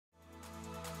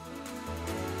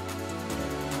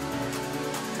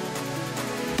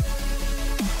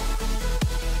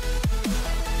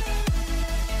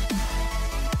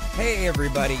Hey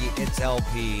everybody, it's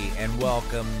LP, and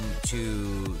welcome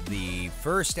to the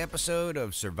first episode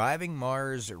of Surviving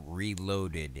Mars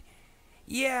Reloaded.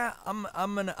 Yeah,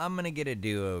 I'm gonna get a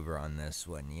do-over on this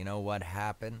one. You know what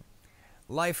happened?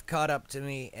 Life caught up to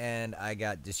me, and I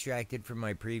got distracted from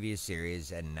my previous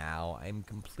series, and now I'm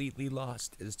completely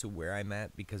lost as to where I'm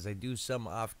at because I do some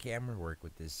off-camera work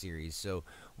with this series. So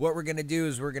what we're gonna do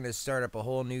is we're gonna start up a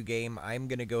whole new game. I'm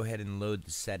gonna go ahead and load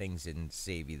the settings and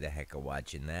save you the heck of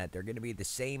watching that. They're gonna be the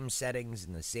same settings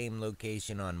in the same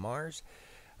location on Mars.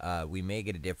 We may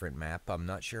get a different map. I'm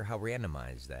not sure how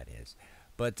randomized that is.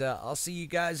 But I'll see you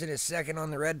guys in a second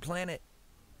on the Red Planet.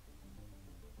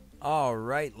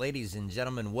 Alright, ladies and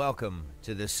gentlemen, welcome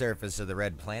to the surface of the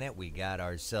Red Planet. We got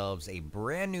ourselves a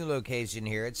brand new location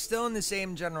here. It's still in the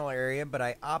same general area, but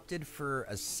I opted for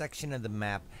a section of the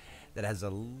map that has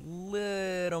a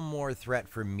little more threat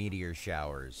for meteor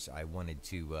showers. I wanted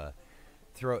to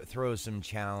throw some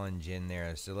challenge in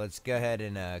there. So let's go ahead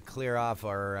and clear off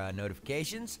our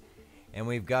notifications. And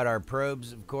we've got our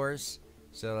probes, of course.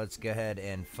 So let's go ahead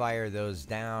and fire those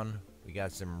down. We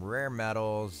got some rare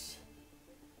metals.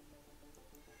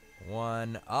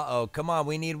 One. Uh-oh, come on,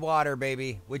 we need water,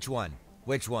 baby. Which one?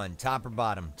 Which one? Top or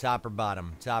bottom? Top or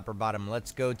bottom? Top or bottom?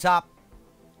 Let's go top.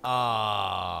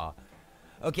 Ah.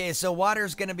 Okay, so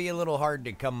water's gonna be a little hard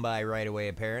to come by right away,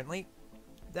 apparently.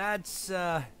 That's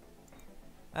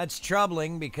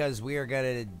troubling because we are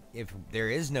gonna, if there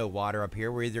is no water up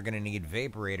here, we're either gonna need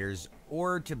vaporators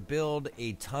or to build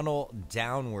a tunnel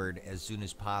downward as soon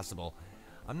as possible.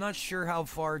 I'm not sure how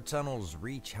far tunnels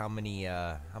reach, how many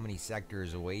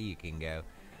sectors away you can go.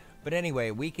 But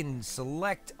anyway, we can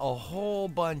select a whole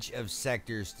bunch of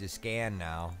sectors to scan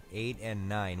now, 8 and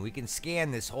 9. We can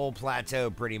scan this whole plateau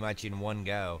pretty much in one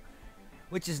go,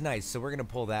 which is nice. So we're going to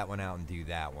pull that one out and do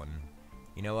that one.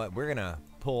 You know what? We're going to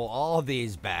pull all of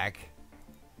these back.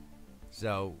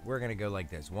 So we're going to go like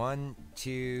this. 1,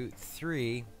 2,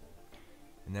 3.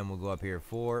 And then we'll go up here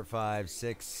 4, 5,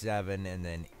 6, 7, and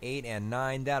then 8 and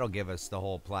 9. That'll give us the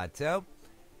whole plateau.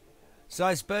 So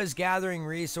I suppose gathering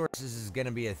resources is going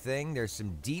to be a thing. There's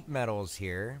some deep metals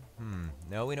here.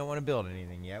 No, we don't want to build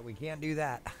anything yet. We can't do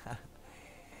that.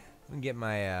 Let me get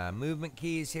my movement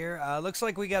keys here. Looks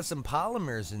like we got some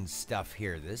polymers and stuff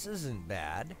here. This isn't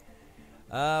bad.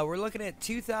 We're looking at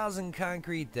 2,000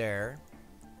 concrete there.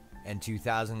 And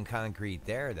 2,000 concrete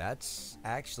there. That's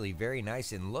actually very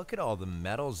nice. And look at all the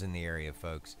metals in the area,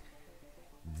 folks.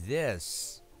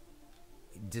 This,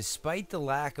 despite the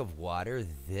lack of water,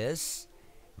 this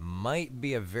might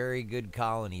be a very good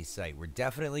colony site. We're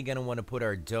definitely going to want to put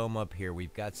our dome up here.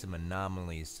 We've got some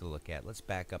anomalies to look at. Let's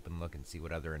back up and look and see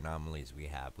what other anomalies we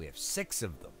have. We have 6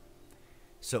 of them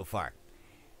so far.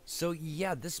 So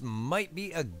yeah, this might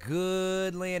be a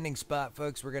good landing spot,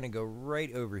 folks. We're going to go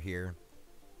right over here.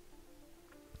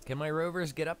 Can my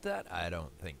rovers get up that? I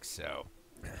don't think so.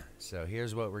 So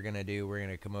here's what we're going to do. We're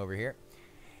going to come over here,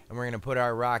 and we're going to put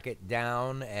our rocket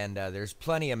down, and there's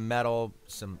plenty of metal,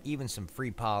 even some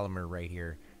free polymer right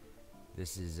here.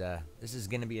 This is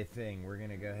going to be a thing. We're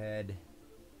going to go ahead,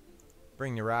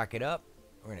 bring the rocket up.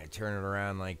 We're going to turn it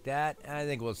around like that. I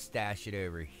think we'll stash it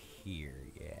over here.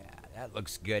 Yeah, that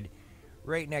looks good.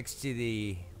 Right next to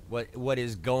the what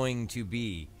is going to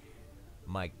be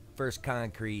my first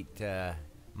concrete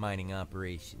mining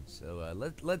operations. So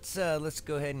let's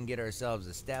go ahead and get ourselves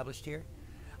established here.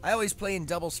 I always play in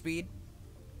double speed.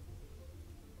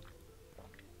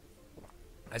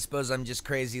 I suppose I'm just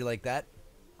crazy like that.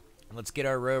 Let's get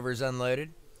our rovers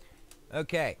unloaded.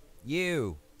 Okay,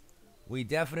 we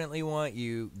definitely want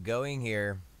you going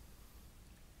here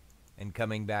and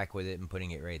coming back with it and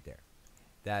putting it right there.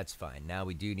 That's fine. Now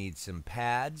we do need some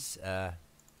pads. Yeah,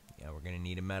 we're gonna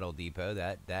need a metal depot.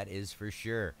 That is for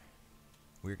sure.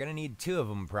 We're going to need 2 of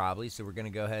them probably, so we're going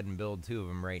to go ahead and build 2 of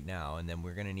them right now. And then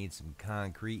we're going to need some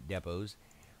concrete depots.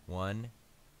 1,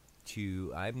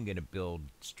 2, I'm going to build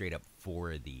straight up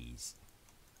 4 of these.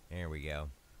 There we go.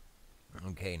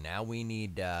 Okay, now we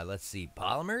need, let's see,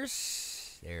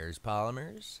 polymers. There's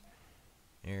polymers.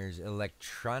 There's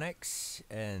electronics.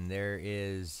 And there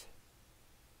is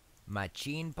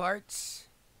machine parts.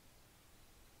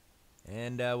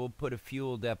 And we'll put a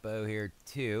fuel depot here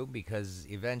too, because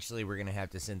eventually we're going to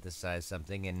have to synthesize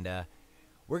something. And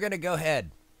we're going to go ahead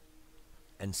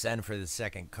and send for the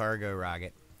second cargo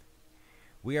rocket.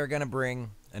 We are going to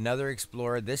bring another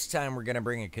explorer. This time we're going to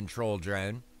bring a control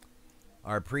drone.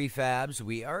 Our prefabs,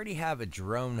 we already have a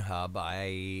drone hub.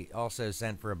 I also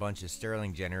sent for a bunch of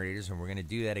Stirling generators, and we're going to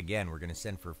do that again. We're going to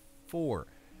send for 4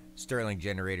 Stirling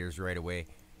generators right away.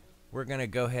 We're going to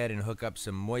go ahead and hook up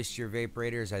some moisture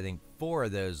vaporators. I think 4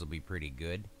 of those will be pretty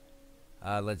good.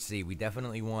 Let's see. We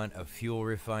definitely want a fuel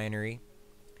refinery.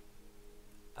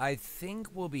 I think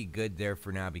we'll be good there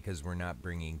for now because we're not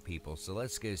bringing people. So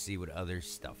let's go see what other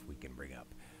stuff we can bring up.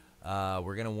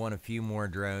 We're going to want a few more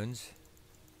drones.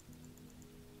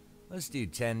 Let's do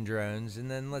 10 drones. And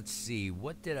then let's see.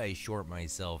 What did I short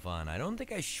myself on? I don't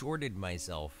think I shorted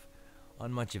myself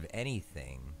on much of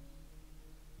anything.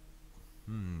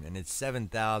 And it's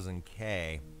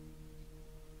 7,000K.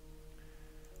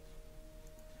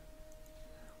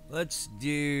 Let's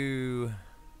do...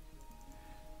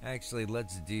 Actually,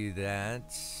 let's do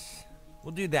that.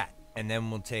 We'll do that. And then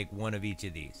we'll take one of each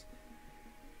of these.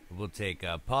 We'll take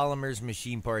polymers,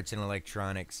 machine parts, and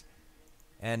electronics.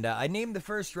 And I named the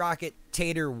first rocket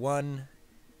Tater 1.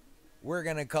 We're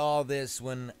going to call this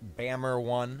one Bammer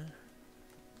 1.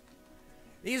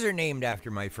 These are named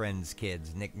after my friends'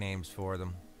 kids, nicknames for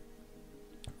them.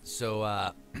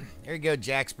 So, there you go,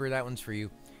 Jaxper. That one's for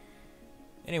you.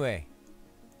 Anyway,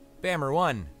 Bammer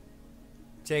 1.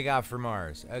 Take off for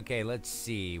Mars. Okay, let's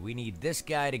see. We need this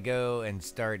guy to go and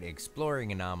start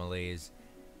exploring anomalies.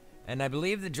 And I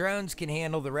believe the drones can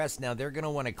handle the rest now. They're going to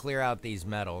want to clear out these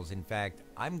metals. In fact,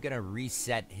 I'm going to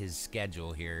reset his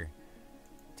schedule here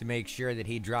to make sure that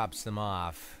he drops them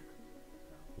off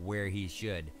where he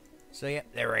should. So, yep,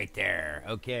 they're right there.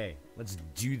 Okay, let's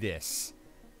do this.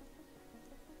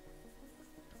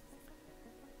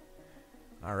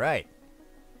 All right.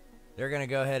 They're going to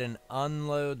go ahead and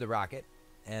unload the rocket.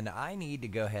 And I need to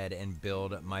go ahead and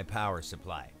build my power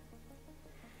supply.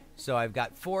 So I've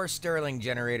got 4 Stirling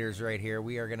generators right here.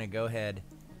 We are going to go ahead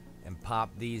and pop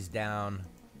these down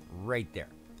right there.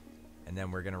 And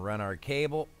then we're going to run our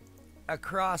cable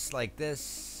across like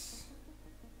this.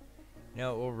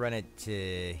 No, we'll run it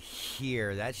to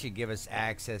here. That should give us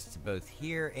access to both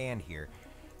here and here.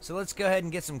 So let's go ahead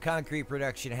and get some concrete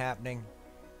production happening.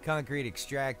 Concrete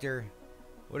extractor.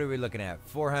 What are we looking at?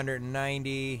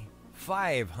 490,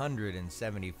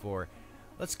 574.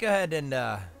 Let's go ahead and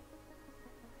that'd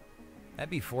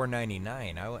be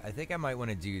 499. I think I might want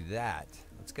to do that.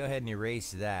 Let's go ahead and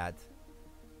erase that.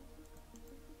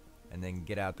 And then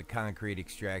get out the concrete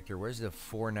extractor. Where's the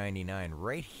 499?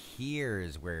 Right here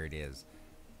is where it is.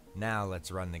 Now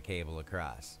let's run the cable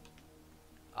across.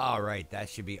 Alright, that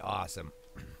should be awesome.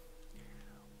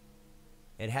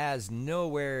 It has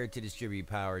nowhere to distribute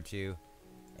power to.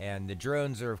 And the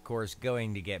drones are, of course,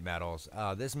 going to get metals.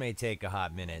 This may take a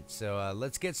hot minute. So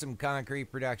let's get some concrete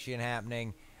production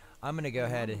happening. I'm going to go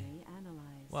ahead and...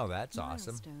 Well, that's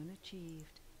awesome. Milestone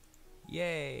achieved.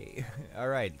 Yay. All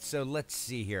right, so let's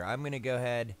see here. I'm going to go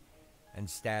ahead and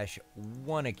stash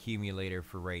 1 accumulator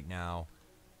for right now.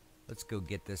 Let's go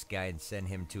get this guy and send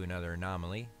him to another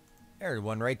anomaly. There's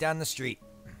one right down the street.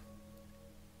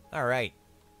 All right.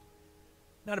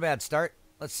 Not a bad start.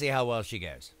 Let's see how well she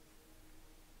goes.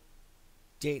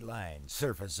 Dateline,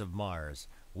 surface of Mars.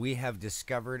 We have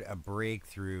discovered a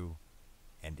breakthrough,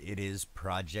 and it is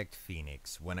Project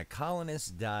Phoenix. When a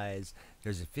colonist dies,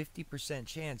 there's a 50%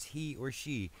 chance he or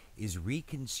she is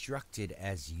reconstructed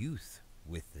as youth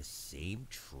with the same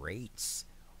traits.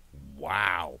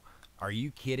 Wow. Are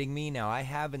you kidding me? Now, I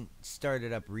haven't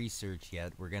started up research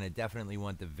yet. We're going to definitely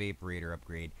want the Vaporator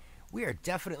upgrade. We are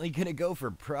definitely going to go for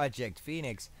Project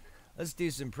Phoenix. Let's do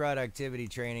some productivity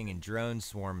training and drone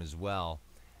swarm as well.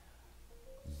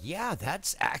 Yeah,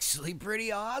 that's actually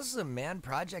pretty awesome, man.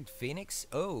 Project Phoenix.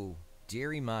 Oh,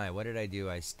 dearie my. What did I do?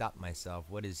 I stopped myself.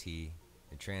 What is he?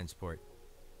 The transport.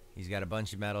 He's got a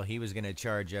bunch of metal. He was going to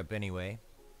charge up anyway.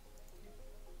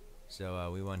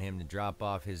 So we want him to drop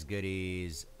off his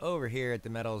goodies over here at the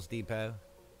metals depot.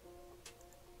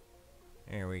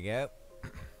 There we go.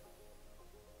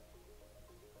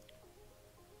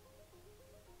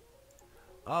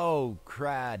 Oh,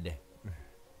 crud.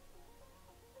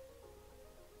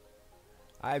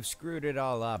 I've screwed it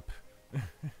all up.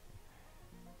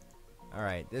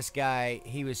 Alright, this guy,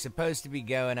 he was supposed to be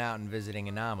going out and visiting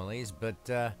anomalies, but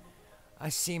I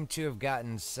seem to have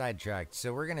gotten sidetracked.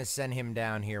 So we're going to send him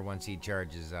down here once he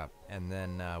charges up. And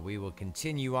then we will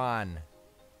continue on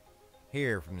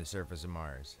here from the surface of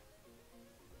Mars.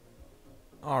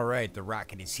 Alright, the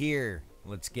rocket is here.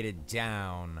 Let's get it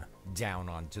down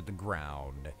onto the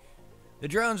ground. The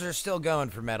drones are still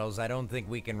going for metals. I don't think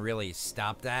we can really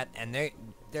stop that. And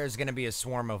there's going to be a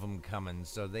swarm of them coming,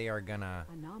 so they are going to...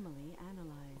 Anomaly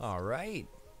analyzed. All right.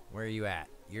 Where are you at?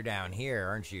 You're down here,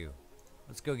 aren't you?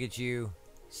 Let's go get you.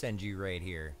 Send you right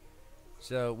here.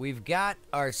 So we've got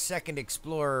our second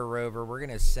Explorer rover. We're going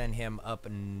to send him up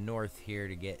north here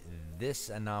to get this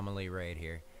anomaly right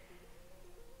here.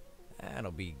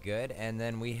 That'll be good. And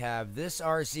then we have this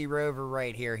RC rover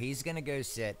right here. He's going to go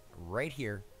sit right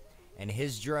here. And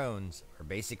his drones are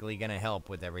basically going to help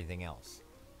with everything else.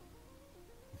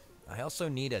 I also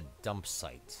need a dump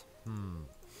site.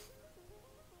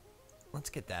 Let's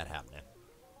get that happening.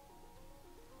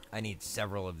 I need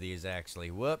several of these,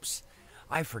 actually. Whoops.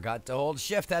 I forgot to hold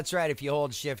shift. That's right. If you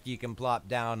hold shift, you can plop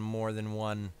down more than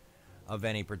one of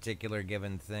any particular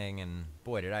given thing. And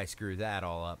boy, did I screw that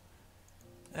all up.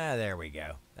 There we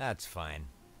go. That's fine.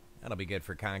 That'll be good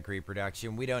for concrete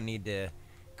production. We don't need to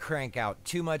crank out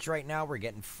too much right now. We're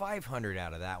getting 500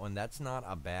 out of that one. That's not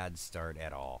a bad start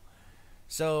at all.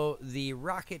 So the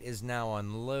rocket is now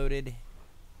unloaded.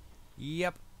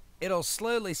 Yep. It'll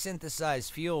slowly synthesize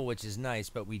fuel, which is nice,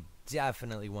 but we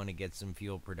definitely want to get some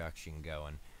fuel production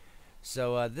going.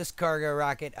 So this cargo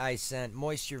rocket, I sent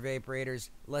moisture vaporators.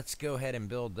 Let's go ahead and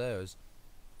build those.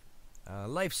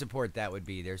 Life support, that would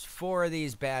be. There's 4 of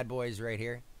these bad boys right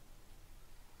here.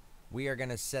 We are going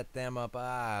to set them up.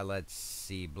 Let's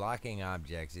see. Blocking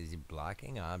objects. Is he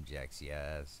blocking objects?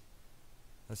 Yes.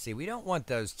 Let's see. We don't want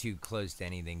those too close to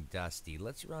anything dusty.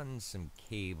 Let's run some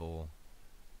cable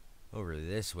over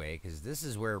this way, because this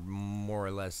is where more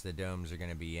or less the domes are going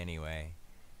to be anyway.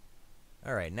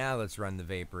 Alright, now let's run the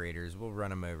vaporators. We'll run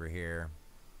them over here.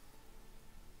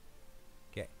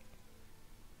 Okay.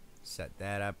 Set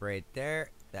that up right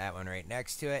there. That one right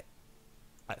next to it.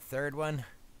 A third one.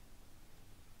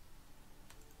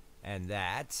 And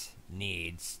that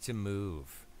needs to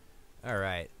move.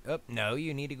 Alright. Oh, no,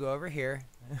 you need to go over here.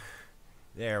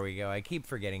 There we go. I keep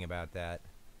forgetting about that.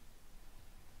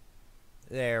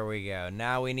 There we go.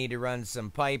 Now we need to run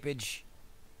some pipage.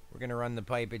 We're going to run the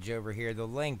pipage over here, the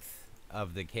length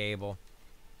of the cable.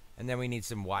 And then we need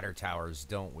some water towers,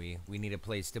 don't we? We need a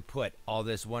place to put all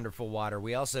this wonderful water.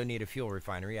 We also need a fuel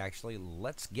refinery. Actually,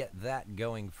 let's get that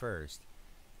going first.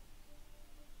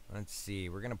 Let's see.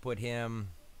 We're going to put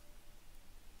him...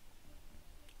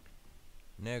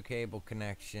 No cable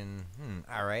connection.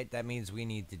 Alright, that means we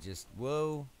need to just...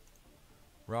 Whoa.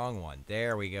 Wrong one.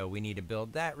 There we go. We need to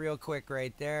build that real quick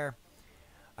right there.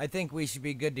 I think we should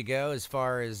be good to go as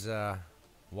far as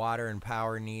water and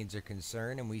power needs are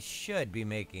concerned. And we should be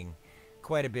making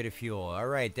quite a bit of fuel.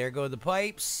 Alright, there go the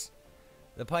pipes.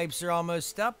 The pipes are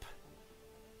almost up.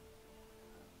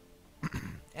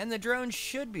 And the drone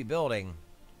should be building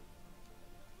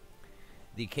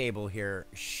the cable here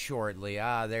shortly.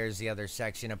 There's the other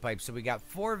section of pipe. So we got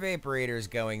 4 vaporators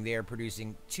going. They are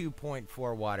producing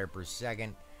 2.4 water per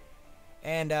second.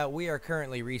 And we are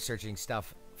currently researching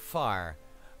stuff far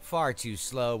too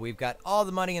slow. We've got all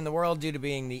the money in the world due to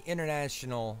being the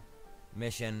international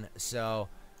mission. So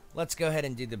let's go ahead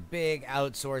and do the big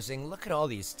outsourcing. Look at all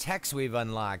these techs we've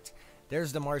unlocked.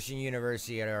 There's the Martian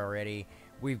University already.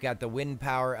 We've got the wind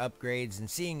power upgrades. And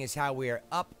seeing as how we are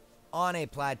up on a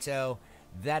plateau,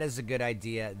 that is a good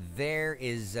idea. There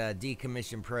is a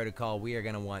decommission protocol. We are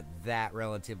going to want that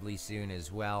relatively soon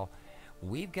as well.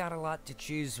 We've got a lot to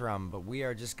choose from, but we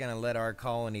are just going to let our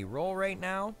colony roll right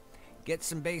now, get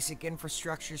some basic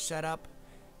infrastructure set up,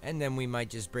 and then we might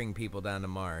just bring people down to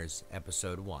Mars,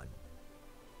 episode 1.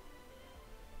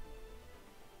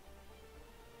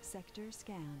 Sector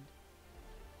scanned.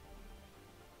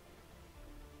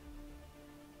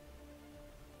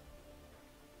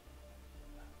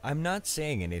 I'm not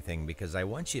saying anything because I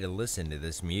want you to listen to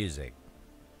this music.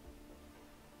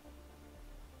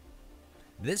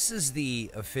 This is the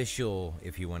official,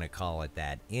 if you want to call it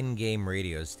that, in-game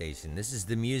radio station. This is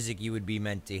the music you would be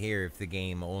meant to hear if the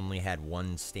game only had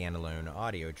one standalone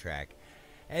audio track.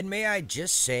 And may I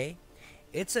just say,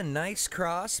 it's a nice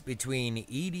cross between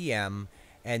EDM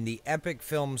and the epic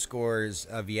film scores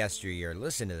of yesteryear.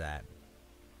 Listen to that.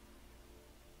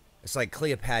 It's like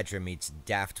Cleopatra meets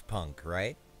Daft Punk,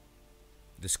 right?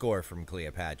 The score from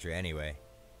Cleopatra, anyway.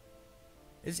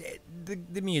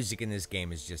 The music in this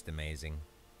game is just amazing.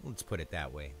 Let's put it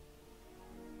that way.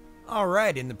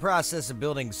 Alright, in the process of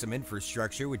building some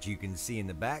infrastructure, which you can see in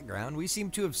the background, we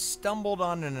seem to have stumbled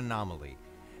on an anomaly.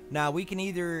 Now, we can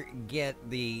either get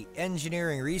the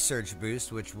engineering research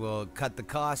boost, which will cut the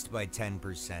cost by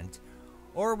 10%,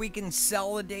 or we can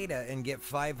sell the data and get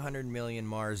 500 million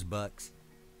Mars bucks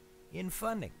in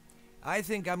funding. I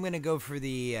think I'm going to go for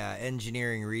the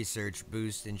engineering research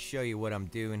boost and show you what I'm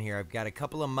doing here. I've got a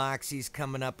couple of Moxies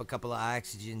coming up, a couple of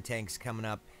oxygen tanks coming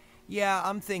up. Yeah,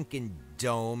 I'm thinking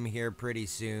dome here pretty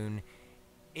soon,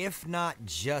 if not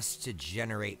just to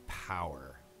generate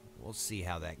power. We'll see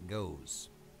how that goes.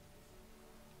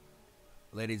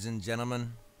 Ladies and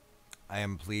gentlemen, I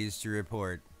am pleased to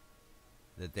report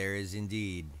that there is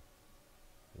indeed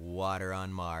water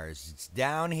on Mars. It's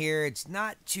down here. It's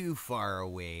not too far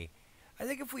away. I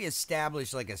think if we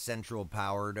establish like a central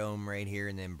power dome right here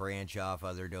and then branch off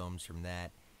other domes from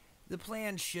that, the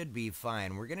plan should be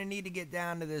fine. We're going to need to get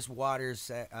down to this water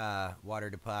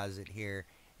deposit here.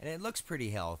 And it looks pretty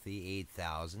healthy,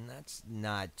 8,000. That's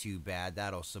not too bad.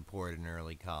 That'll support an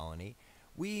early colony.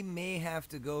 We may have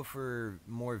to go for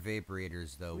more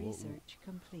vaporators, though. Research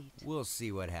complete. We'll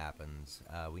see what happens.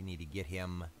 We need to get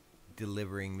him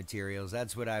delivering materials.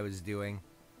 That's what I was doing.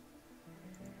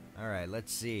 All right,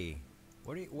 let's see.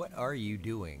 What are you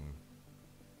doing?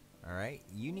 All right,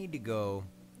 you need to go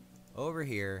over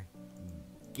here,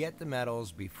 get the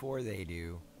metals before they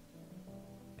do,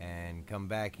 and come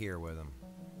back here with them.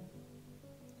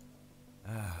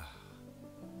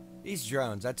 These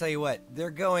drones, I tell you what,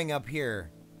 they're going up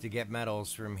here to get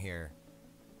metals from here.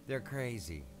 They're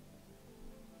crazy.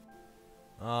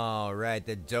 Alright,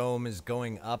 the dome is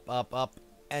going up, up, up.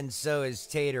 And so is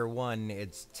Tater 1.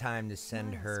 It's time to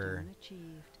send her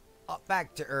up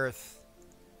back to Earth.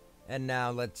 And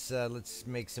now let's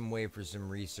make some way for some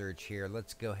research here.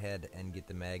 Let's go ahead and get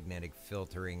the magnetic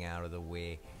filtering out of the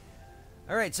way.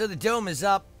 Alright, so the dome is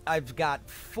up. I've got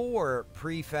 4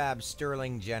 prefab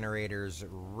Stirling generators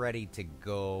ready to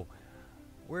go.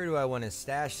 Where do I want to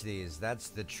stash these? That's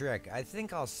the trick. I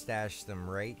think I'll stash them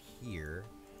right here.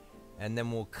 And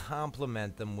then we'll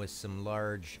complement them with some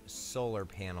large solar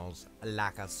panels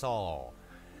like a saw.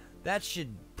 That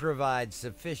should provide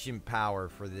sufficient power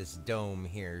for this dome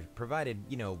here, provided,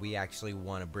 you know, we actually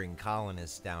want to bring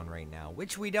colonists down right now,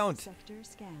 which we don't. Sector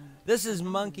scan. This is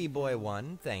Monkey Boy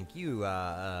 1. Thank you,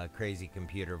 crazy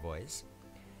computer voice.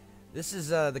 This is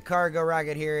the cargo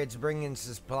rocket here. It's bringing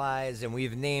supplies, and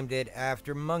we've named it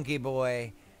after Monkey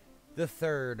Boy, the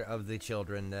 3rd of the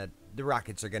children that the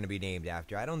rockets are going to be named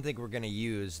after. I don't think we're going to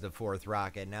use the 4th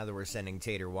rocket now that we're sending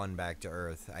Tater 1 back to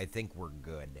Earth. I think we're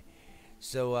good.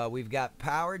 So we've got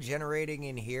power generating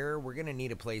in here. We're going to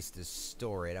need a place to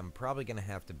store it. I'm probably going to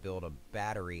have to build a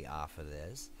battery off of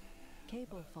this.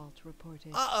 Cable fault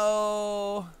reported.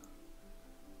 Uh-oh!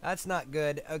 That's not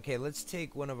good. Okay, let's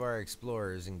take one of our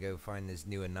explorers and go find this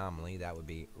new anomaly. That would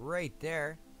be right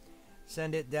there.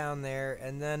 Send it down there,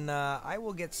 and then I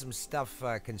will get some stuff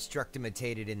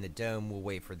constructimitated in the dome. We'll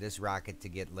wait for this rocket to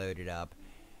get loaded up,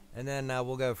 and then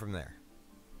we'll go from there.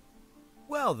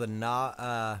 Well,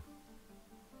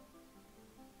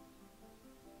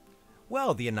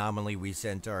 the anomaly we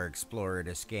sent our explorer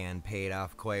to scan paid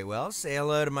off quite well. Say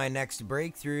hello to my next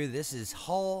breakthrough. This is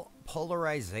hull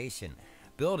polarization.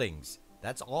 Buildings,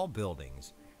 that's all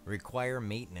buildings, require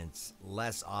maintenance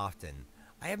less often.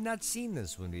 I have not seen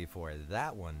this one before.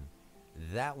 That one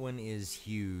is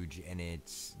huge, and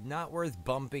it's not worth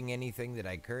bumping anything that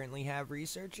I currently have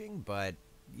researching, but,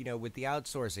 you know, with the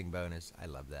outsourcing bonus, I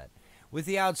love that. With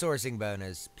the outsourcing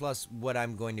bonus, plus what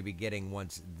I'm going to be getting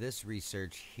once this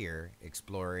research here,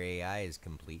 Explorer AI, is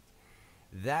complete,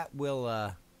 that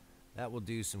will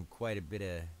do some quite a bit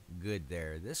of good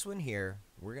there. This one here,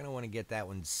 we're going to want to get that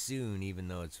one soon, even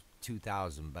though it's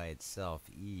 2,000 by itself.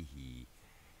 Eehee.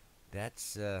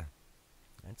 That's a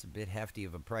bit hefty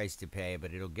of a price to pay,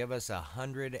 but it'll give us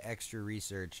 100 extra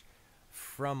research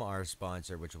from our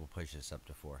sponsor, which will push us up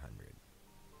to 400.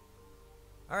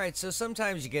 Alright, so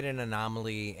sometimes you get an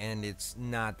anomaly and it's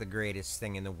not the greatest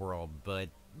thing in the world, but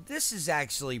this is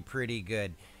actually pretty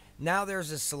good. Now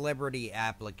there's a celebrity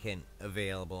applicant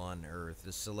available on Earth.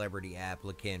 The celebrity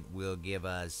applicant will give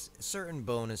us certain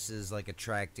bonuses like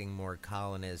attracting more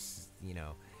colonists, you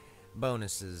know,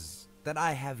 bonuses that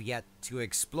I have yet to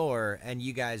explore, and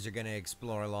you guys are going to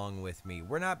explore along with me.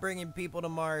 We're not bringing people to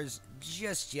Mars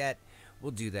just yet. We'll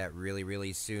do that really,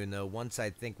 really soon, though. Once I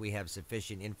think we have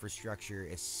sufficient infrastructure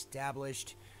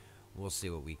established, we'll see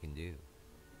what we can do.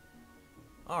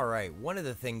 Alright, one of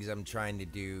the things I'm trying to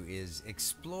do is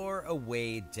explore a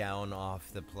way down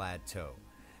off the plateau.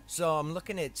 So I'm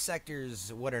looking at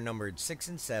sectors, what are numbered 6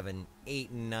 and 7, 8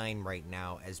 and 9 right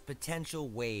now, as potential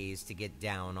ways to get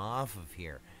down off of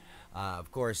here.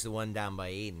 Of course, the one down by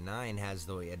 8 and 9 has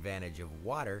the advantage of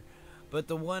water, but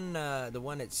the one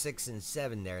at 6 and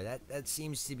 7 there, that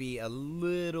seems to be a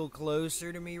little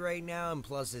closer to me right now, and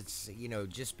plus it's, you know,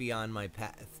 just beyond my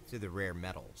path to the rare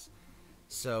metals.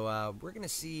 So we're gonna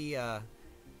see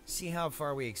how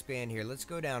far we expand here. Let's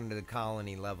go down to the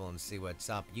colony level and see what's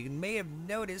up. You may have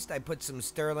noticed I put some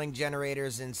Stirling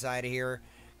generators inside of here.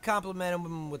 Complemented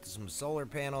them with some solar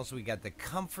panels. We got the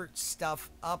comfort stuff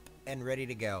up and ready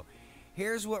to go.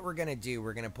 Here's what we're going to do.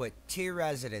 We're going to put 2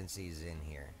 residencies in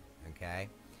here, okay?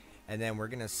 And then we're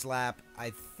going to slap,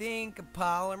 I think, a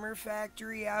polymer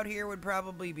factory out here would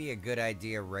probably be a good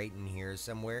idea right in here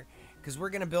somewhere, because we're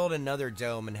going to build another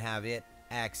dome and have it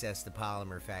access the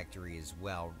polymer factory as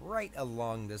well, right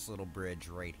along this little bridge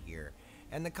right here.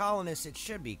 And the colonists, it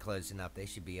should be close enough. They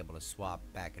should be able to swap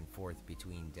back and forth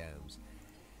between domes.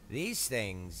 These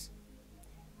things,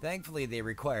 thankfully, they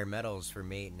require metals for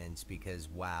maintenance because,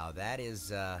 wow, that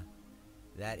is a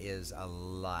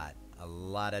lot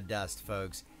of dust,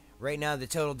 folks. Right now, the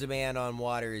total demand on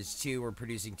water is 2. We're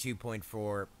producing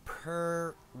 2.4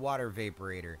 per water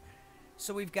vaporator.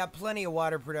 So we've got plenty of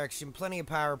water production, plenty of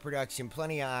power production,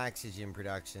 plenty of oxygen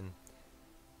production.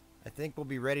 I think we'll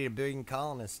be ready to bring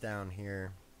colonists down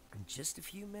here in just a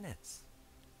few minutes.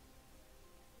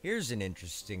 Here's an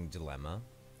interesting dilemma.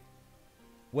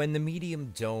 When the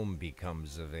medium dome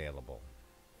becomes available.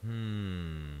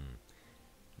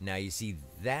 Now, you see,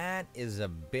 that is a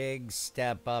big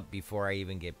step up before I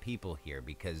even get people here,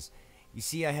 because you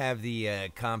see I have the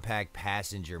compact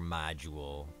passenger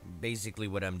module. Basically,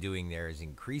 what I'm doing there is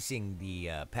increasing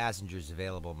the passengers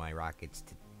available in my rockets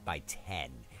by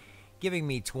 10, giving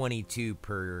me 22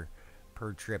 per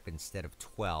trip instead of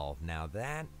 12. Now,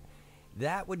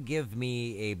 that would give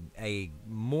me a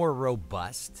more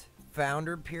robust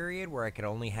founder period where I could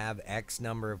only have X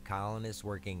number of colonists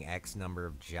working X number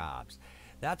of jobs.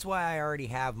 That's why I already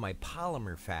have my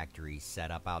polymer factory set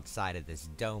up outside of this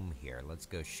dome here. Let's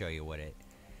go show you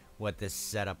what this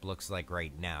setup looks like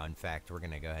right now. In fact, we're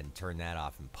going to go ahead and turn that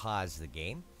off and pause the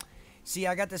game. See,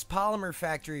 I got this polymer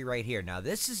factory right here. Now,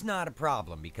 this is not a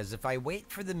problem because if I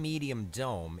wait for the medium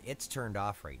dome, it's turned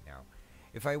off right now.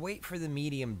 If I wait for the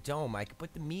medium dome, I could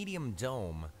put the medium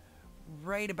dome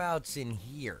right about in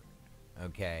here,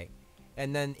 okay?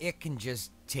 And then it can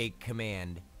just take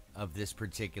command of this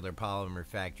particular polymer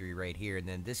factory right here, and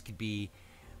then this could be,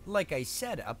 like I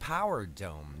said, a power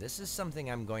dome. This is something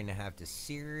I'm going to have to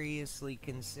seriously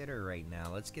consider right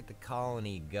now. Let's get the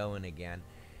colony going again,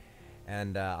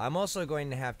 and I'm also going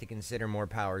to have to consider more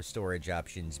power storage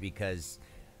options because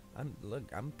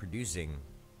I'm producing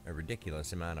a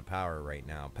ridiculous amount of power right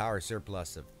now. Power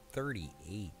surplus of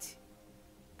 38.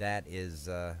 That is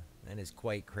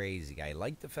quite crazy. I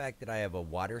like the fact that I have a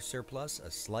water surplus, a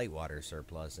slight water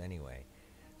surplus anyway.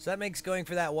 So that makes going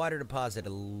for that water deposit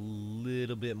a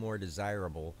little bit more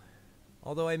desirable.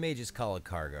 Although I may just call a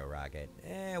cargo rocket.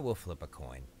 We'll flip a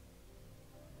coin.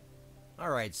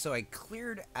 Alright, so I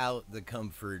cleared out the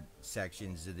comfort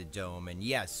sections of the dome. And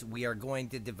yes, we are going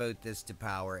to devote this to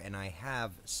power. And I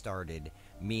have started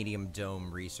medium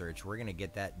dome research. We're going to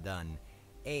get that done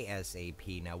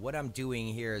ASAP. Now, what I'm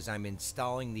doing here is I'm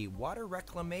installing the water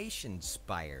reclamation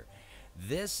spire.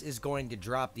 This is going to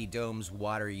drop the dome's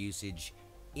water usage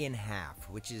in half,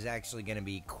 which is actually going to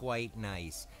be quite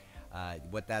nice.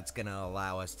 What that's going to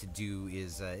allow us to do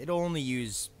is it'll only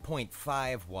use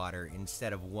 0.5 water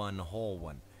instead of one whole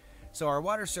one. So our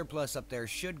water surplus up there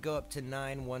should go up to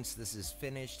 9 once this is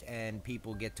finished and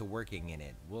people get to working in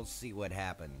it. We'll see what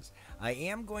happens. I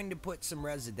am going to put some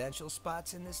residential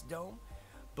spots in this dome,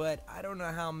 but I don't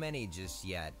know how many just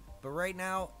yet. But right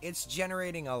now, it's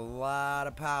generating a lot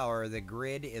of power. The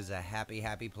grid is a happy,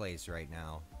 happy place right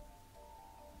now.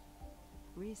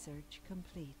 Research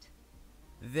complete.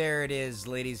 There it is,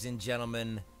 ladies and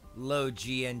gentlemen. Low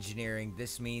G engineering.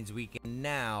 This means we can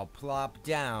now plop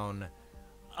down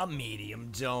a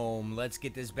medium dome. Let's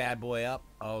get this bad boy up.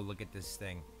 Oh, look at this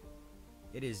thing.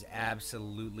 It is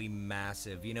absolutely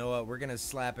massive. You know what? We're going to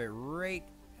slap it right...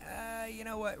 you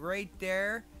know what? Right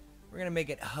there, we're going to make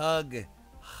it hug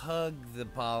the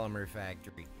polymer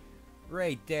factory.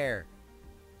 Right there.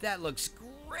 That looks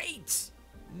great.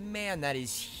 Man, that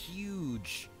is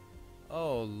huge.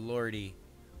 Oh, lordy.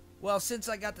 Well, since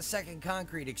I got the second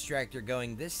concrete extractor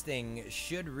going, this thing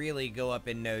should really go up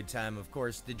in no time. Of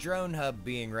course, the drone hub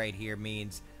being right here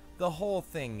means the whole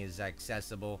thing is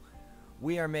accessible.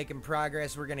 We are making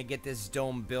progress. We're going to get this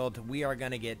dome built. We are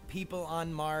going to get people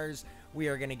on Mars. We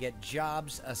are going to get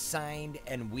jobs assigned,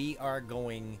 and we are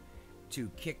going to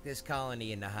kick this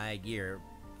colony into high gear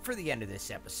for the end of this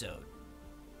episode.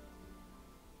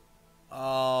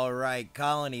 All right,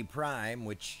 Colony Prime,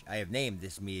 which I have named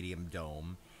this medium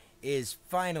dome, is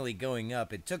finally going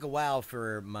up. It took a while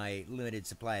for my limited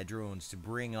supply of drones to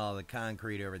bring all the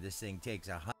concrete over. This thing takes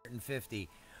 150.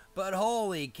 But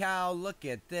holy cow, look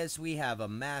at this. We have a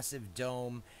massive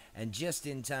dome, and just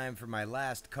in time for my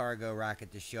last cargo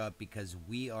rocket to show up because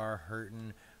we are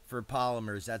hurting for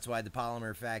polymers. That's why the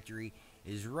polymer factory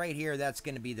is right here. That's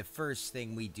going to be the first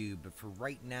thing we do. But for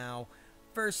right now,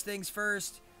 first things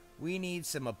first, we need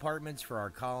some apartments for our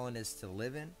colonists to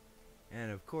live in.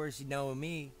 And of course, you know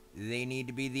me, they need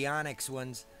to be the onyx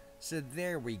ones. So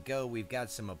there we go. We've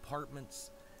got some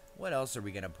apartments. What else are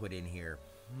we going to put in here?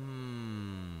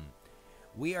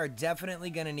 We are definitely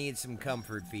going to need some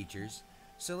comfort features.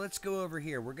 So let's go over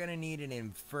here. We're going to need an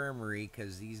infirmary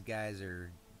because these guys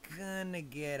are gonna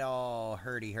get all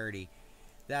hurdy-hurdy.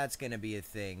 That's gonna be a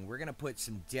thing. We're gonna put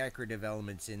some decorative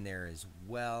elements in there as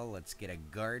well. Let's get a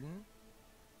garden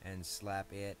and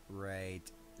slap it right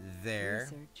there.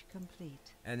 Research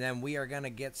complete. And then we are gonna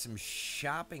get some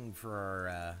shopping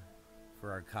for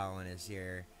our colonists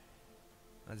here.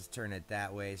 Let's turn it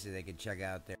that way so they can check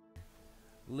out their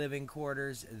living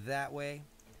quarters that way.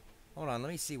 Hold on, let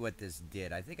me see what this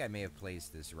did. I think I may have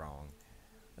placed this wrong.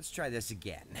 Let's try this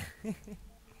again.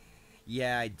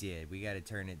 Yeah, I did. We got to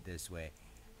turn it this way.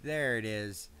 There it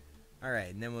is. All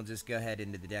right, and then we'll just go ahead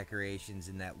into the decorations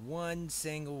in that one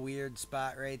single weird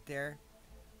spot right there.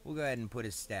 We'll go ahead and put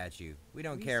a statue. We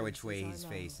don't care which way he's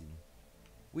facing.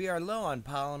 We are low on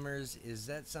polymers. Is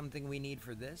that something we need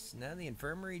for this? No, the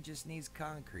infirmary just needs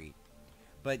concrete.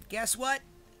 But guess what?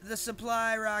 The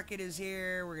supply rocket is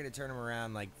here. We're going to turn him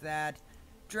around like that.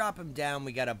 Drop him down.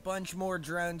 We got a bunch more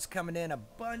drones coming in. A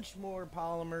bunch more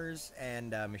polymers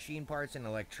and machine parts and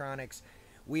electronics.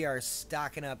 We are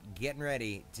stocking up, getting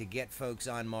ready to get folks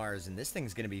on Mars. And this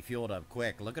thing's going to be fueled up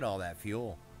quick. Look at all that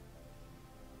fuel.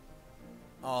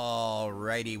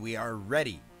 Alrighty, we are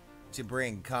ready to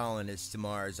bring colonists to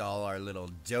Mars. All our little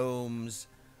domes,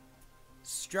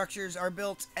 structures are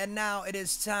built, and now it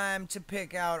is time to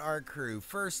pick out our crew.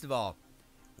 First of all,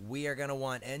 we are going to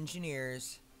want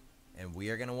engineers, and we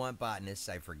are going to want botanists.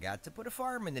 I forgot to put a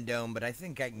farm in the dome, but I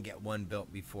think I can get one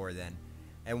built before then.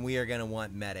 And we are going to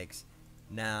want medics.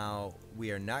 Now, we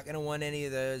are not going to want any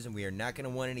of those, and we are not going to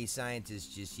want any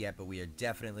scientists just yet, but we are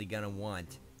definitely going to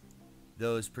want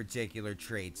those particular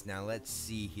traits. Now, let's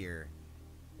see here.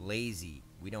 Lazy.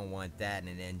 We don't want that in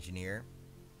an engineer.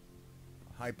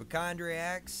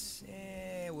 Hypochondriacs.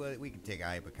 Well, we can take a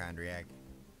hypochondriac.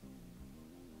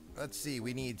 Let's see.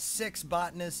 We need 6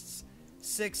 botanists,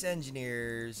 6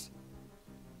 engineers.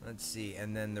 Let's see.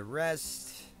 And then the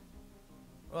rest.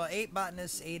 Well, 8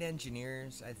 botanists, 8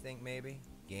 engineers, I think maybe.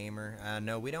 Gamer.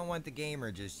 No, we don't want the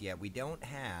gamer just yet. We don't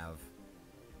have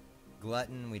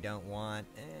glutton. We don't want...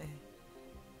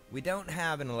 We don't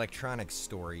have an electronics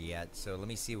store yet, so let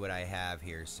me see what I have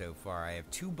here so far. I have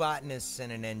 2 botanists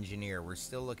and an engineer. We're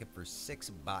still looking for 6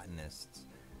 botanists.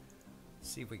 Let's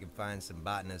see if we can find some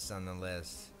botanists on the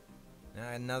list.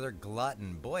 Another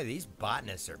glutton. Boy, these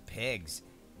botanists are pigs.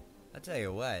 I'll tell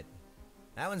you what.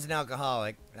 That one's an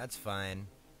alcoholic. That's fine.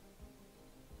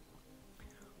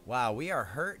 Wow, we are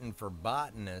hurting for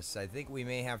botanists. I think we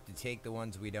may have to take the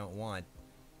ones we don't want.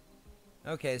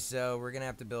 Okay, so we're going to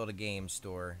have to build a game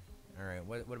store. Alright,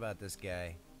 what about this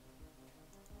guy?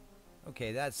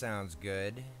 Okay, that sounds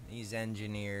good. These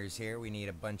engineers here, we need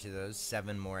a bunch of those.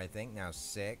 7 more, I think. Now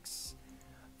 6.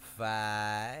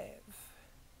 5.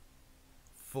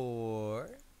 4.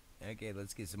 Okay,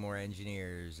 let's get some more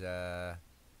engineers. No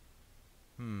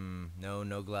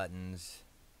gluttons.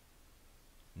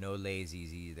 No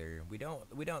lazies either. We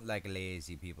don't like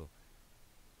lazy people.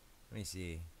 Let me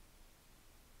see.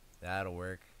 That'll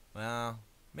work. Well,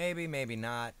 maybe, maybe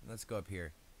not. Let's go up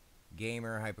here.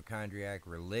 Gamer, hypochondriac,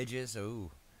 religious. Ooh,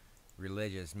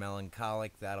 religious,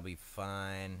 melancholic. That'll be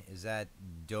fine. Is that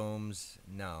domes?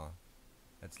 No,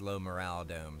 that's low morale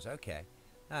domes. Okay,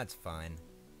 that's fine.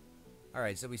 All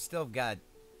right, so we still got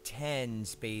 10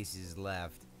 spaces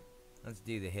left. Let's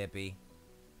do the hippie.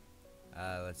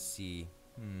 Let's see.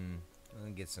 Let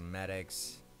me get some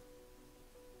medics.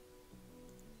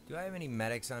 Do I have any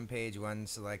medics on page 1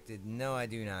 selected? No, I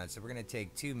do not. So we're going to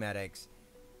take 2 medics.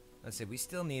 Let's see, we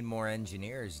still need more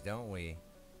engineers, don't we?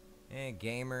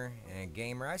 Gamer.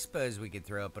 Gamer. I suppose we could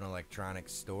throw up an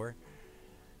electronics store.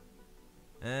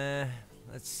 Let's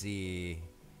see.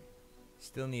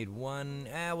 Still need 1.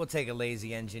 We'll take a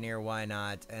lazy engineer, why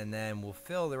not? And then we'll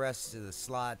fill the rest of the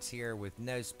slots here with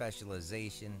no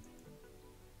specialization.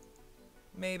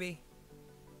 Maybe.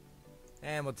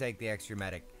 And we'll take the extra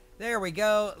medic. There we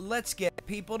go. Let's get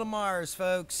people to Mars,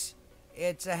 folks.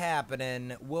 It's a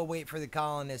happening. We'll wait for the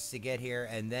colonists to get here,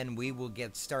 and then we will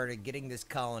get started getting this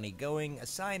colony going,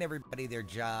 assign everybody their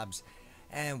jobs,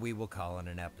 and we will call it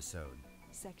an episode.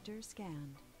 Sector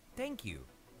scanned. Thank you.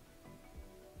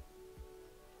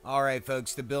 All right,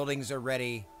 folks, the buildings are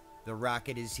ready. The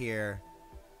rocket is here.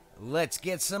 Let's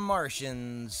get some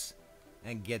Martians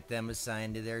and get them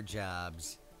assigned to their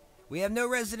jobs. We have no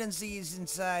residencies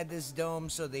inside this dome,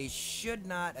 so they should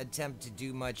not attempt to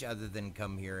do much other than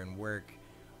come here and work.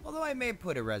 Although I may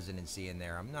put a residency in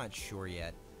there, I'm not sure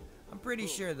yet. I'm pretty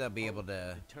sure they'll be able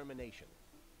to... Determination.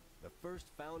 The first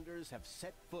founders have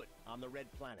set foot on the red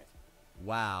planet.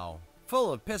 Wow.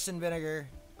 Full of piss and vinegar.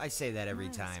 I say that every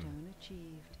time. Milestone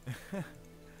achieved.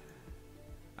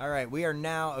 Alright, we are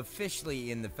now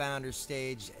officially in the founder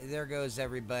stage. There goes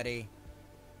everybody.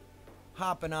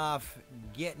 hopping off,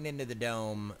 getting into the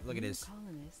dome. Look at New this.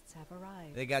 colonists have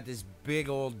arrived. They got this big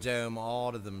old dome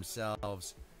all to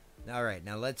themselves. All right,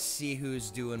 now let's see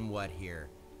who's doing what here.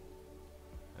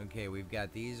 Okay, we've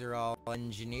got, these are all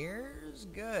engineers.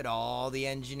 Good. All the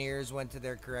engineers went to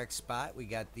their correct spot. We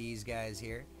got these guys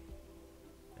here.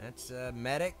 That's a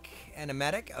medic and a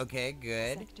medic. Okay,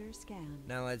 good. Sector scanned.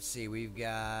 Now let's see. We've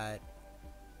got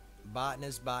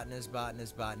botanist.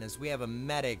 We have a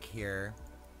medic here.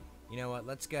 You know what?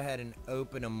 Let's go ahead and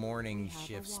open a morning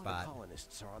shift The spot.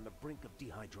 colonists are on the brink of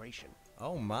dehydration.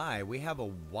 Oh my, we have a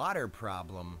water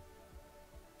problem.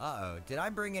 Uh-oh. Did I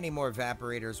bring any more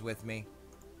evaporators with me?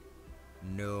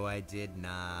 No, I did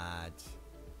not.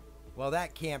 Well,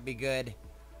 that can't be good.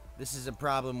 This is a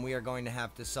problem we are going to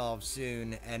have to solve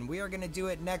soon, and we are going to do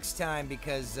it next time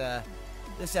because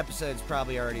this episode's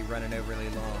probably already running overly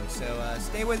long. So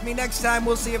stay with me next time.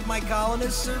 We'll see if my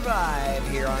colonists survive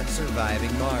here on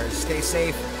Surviving Mars. Stay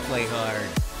safe, play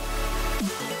hard.